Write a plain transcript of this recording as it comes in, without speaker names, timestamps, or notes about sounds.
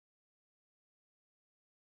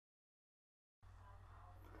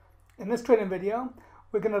In this training video,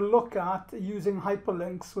 we're going to look at using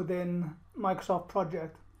hyperlinks within Microsoft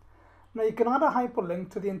Project. Now you can add a hyperlink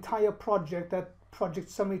to the entire project at project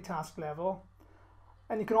summary task level,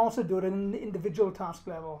 and you can also do it at an individual task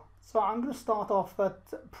level. So I'm going to start off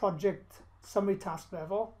at project summary task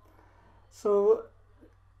level. So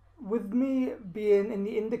with me being in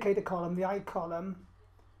the indicator column, the I column,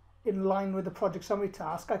 in line with the project summary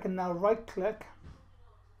task, I can now right click,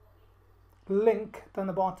 link down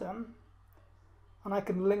the bottom, and I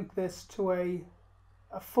can link this to a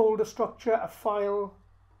folder structure, a file.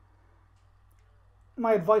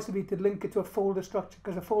 My advice would be to link it to a folder structure,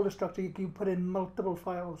 because a folder structure you can put in multiple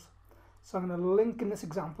files. So I'm going to link in this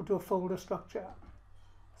example to a folder structure.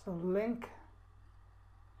 So link,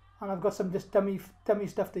 and I've got some just dummy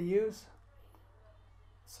stuff to use.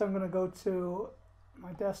 So I'm going to go to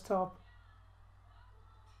my desktop,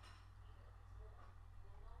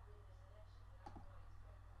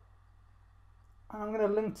 and I'm going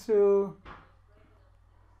to link to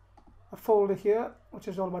a folder here, which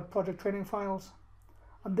is all about project training files,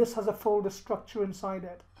 and this has a folder structure inside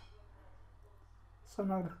it. So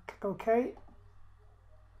now click OK,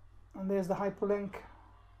 and there's the hyperlink.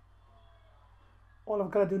 All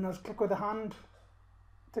I've got to do now is click with the hand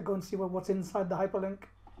to go and see what's inside the hyperlink.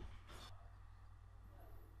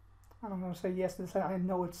 And I'm going to say yes to this. I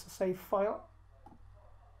know it's a safe file.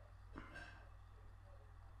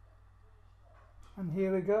 And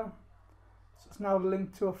here we go. So it's now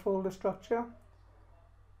linked to a folder structure.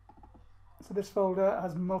 So this folder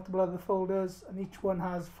has multiple other folders, and each one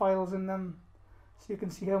has files in them. So you can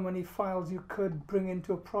see how many files you could bring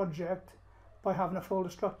into a project by having a folder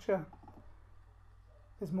structure.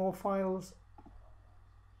 There's more files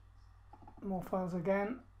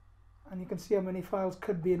again. And you can see how many files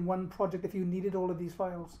could be in one project if you needed all of these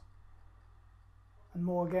files, and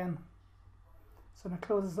more again. So now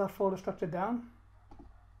closes that folder structure down.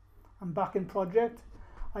 I'm back in project.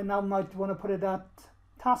 I now might want to put it at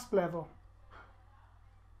task level.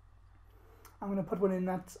 I'm going to put one in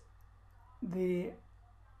at the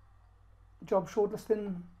job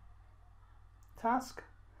shortlisting task.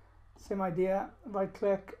 Same idea, right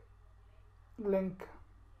click, link.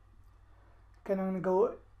 Again, I'm going to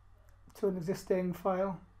go to an existing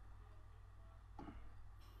file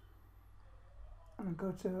and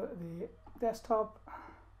go to the desktop,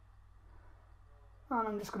 and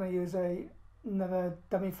I'm just going to use another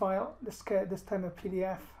dummy file, this time a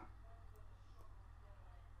PDF.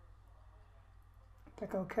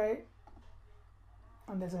 Click OK,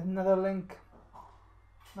 and there's another link,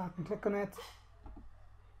 and I can click on it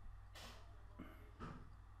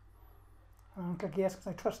and click yes because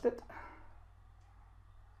I trust it.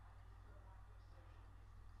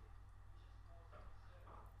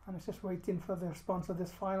 And it's just waiting for the response of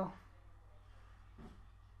this file.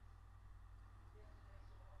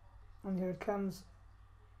 And here it comes.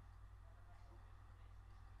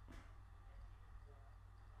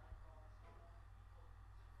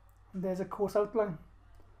 And there's a course outline.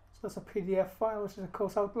 So that's a PDF file, which is a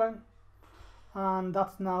course outline. And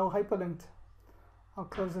that's now hyperlinked. I'll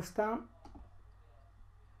close this down.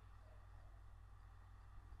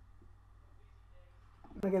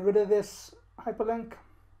 I'm going to get rid of this hyperlink.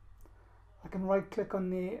 I can right click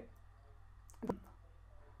on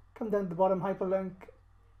come down to the bottom hyperlink,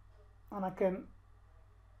 and I can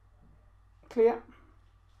clear.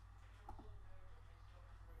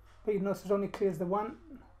 But you notice it only clears the one.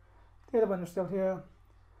 The other one is still here.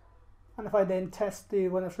 And if I then test the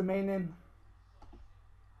one that's remaining,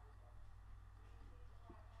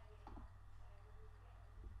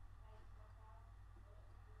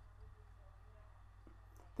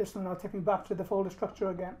 this will now take me back to the folder structure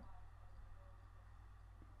again.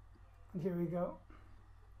 And here we go.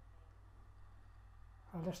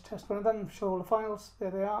 I'll just test one of them, show all the files.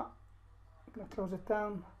 There they are. I'm going to close it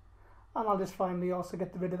down. And I'll just finally also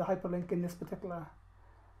get rid of the hyperlink in this particular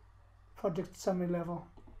project summary level.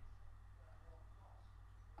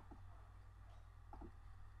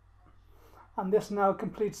 And this now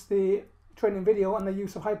completes the training video on the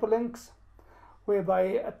use of hyperlinks,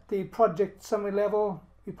 whereby at the project summary level,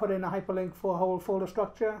 we put in a hyperlink for a whole folder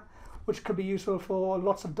structure, which could be useful for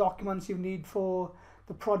lots of documents you need for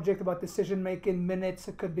the project about decision making, minutes.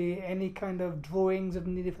 It could be any kind of drawings that are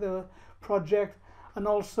needed for the project. And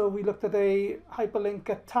also we looked at a hyperlink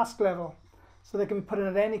at task level, so they can be put in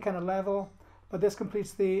at any kind of level. But this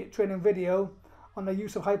completes the training video on the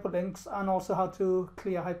use of hyperlinks, and also how to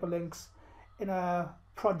clear hyperlinks in a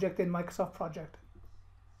project in Microsoft Project.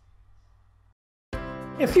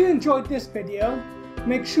 If you enjoyed this video,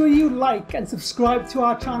 make sure you like and subscribe to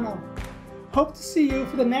our channel. Hope to see you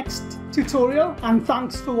for the next tutorial, and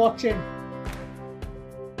thanks for watching.